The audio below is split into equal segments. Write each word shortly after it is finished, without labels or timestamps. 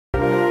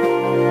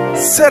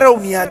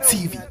SARAUNIYA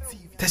TV,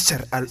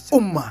 tashar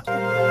al'umma.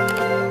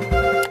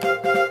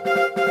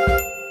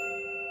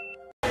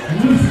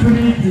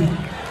 Zpreety,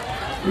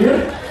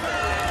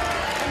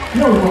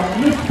 yawa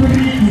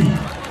Zpreety,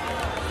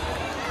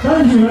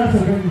 kan jira ta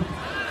gani,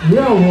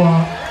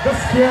 yawa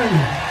gaskiya ne.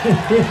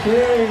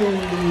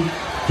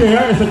 Ke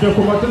ya isa ke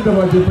kuma tun da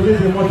ba jefale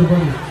zai mata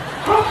bane.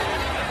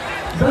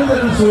 Dan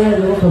da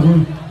soyayya da baka zo.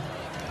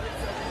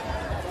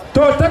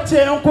 To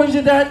tace in kun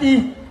ji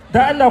daɗi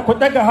da Allah ku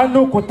daga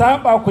hannu ku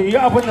taba ku yi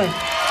abun nan.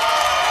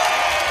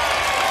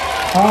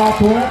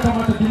 To ya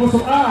kamata ki musu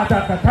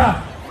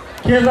dakata.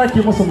 Ke za ki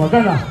musu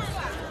magana.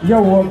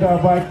 Yawwa ga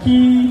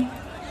baki,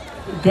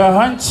 ga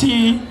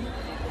hanci,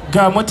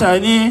 ga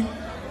mutane,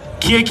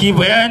 ke ki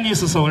bayani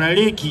su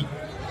saurare ki.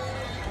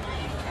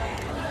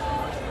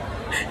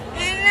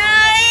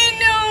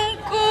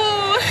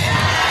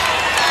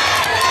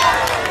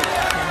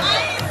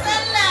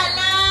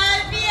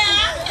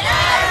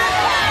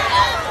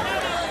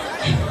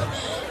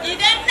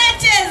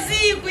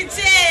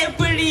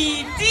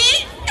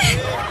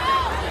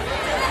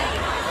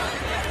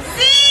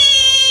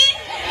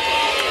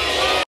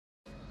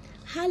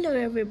 Hello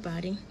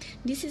everybody,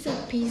 this is a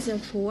piece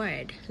of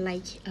word,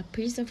 like a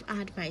piece of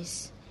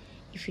advice.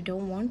 If you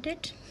don't want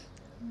it,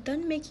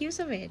 don't make use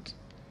of it.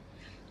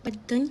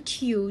 But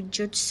don't you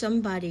judge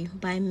somebody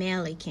by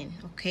mere looking,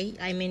 okay?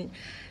 I mean,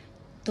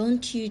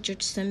 don't you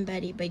judge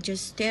somebody by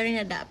just staring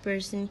at that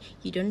person.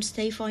 You don't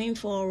stay for him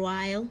for a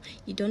while.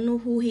 You don't know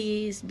who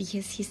he is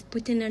because he's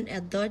putting on a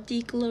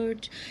dirty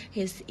clothes,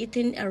 he's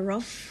eating a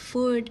rough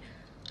food,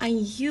 and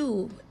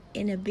you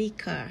in a big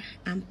car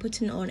and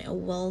putting on a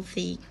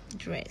wealthy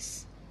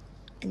dress,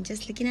 and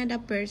just looking at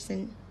that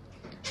person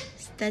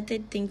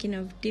started thinking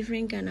of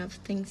different kind of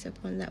things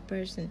upon that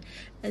person.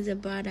 That's a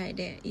bad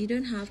idea. You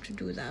don't have to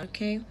do that,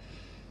 okay?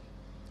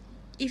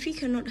 If you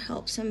cannot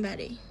help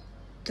somebody,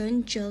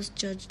 don't just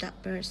judge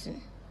that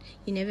person.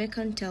 You never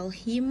can tell,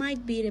 he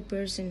might be the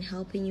person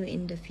helping you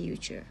in the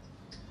future.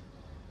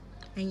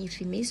 And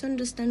if you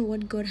misunderstand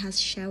what God has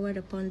showered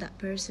upon that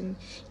person,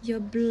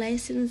 your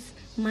blessings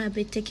might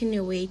be taken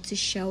away to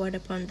showered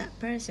upon that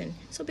person.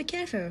 So be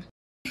careful.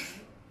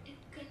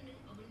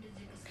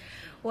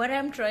 What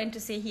I'm trying to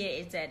say here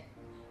is that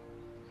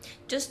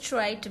just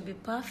try to be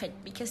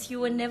perfect, because you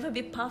will never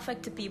be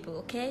perfect to people,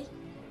 okay?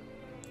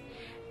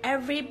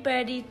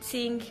 Everybody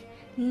think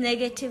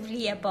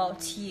negatively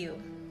about you.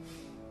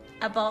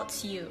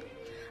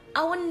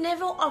 I will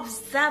never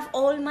observe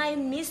all my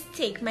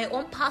mistake, my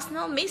own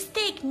personal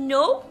mistake.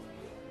 No.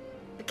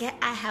 Okay,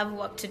 I have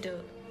work to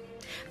do.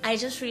 I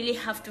just really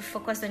have to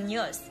focus on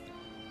yours.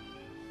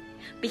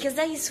 Because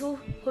that is who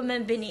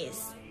human being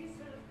is.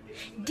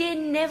 They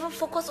never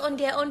focus on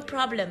their own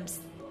problems.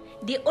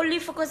 They only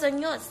focus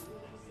on yours.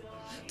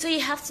 So you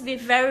have to be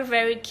very,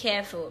 very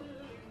careful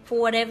for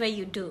whatever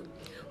you do.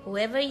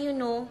 Whoever you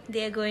know,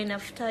 they're going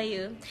after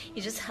you.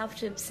 You just have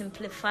to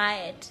simplify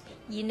it.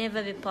 You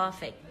never be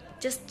perfect.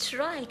 Just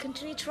try,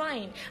 continue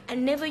trying,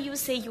 and never you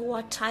say you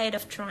are tired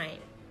of trying.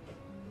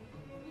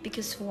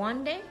 Because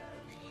one day,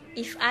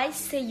 if I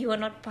say you are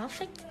not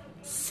perfect,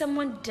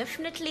 someone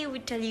definitely will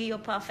tell you you're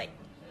perfect.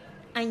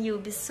 And you'll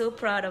be so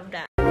proud of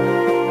that.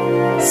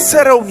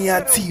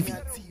 SARAUNIYA TV,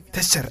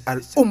 tashar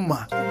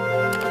al'umma.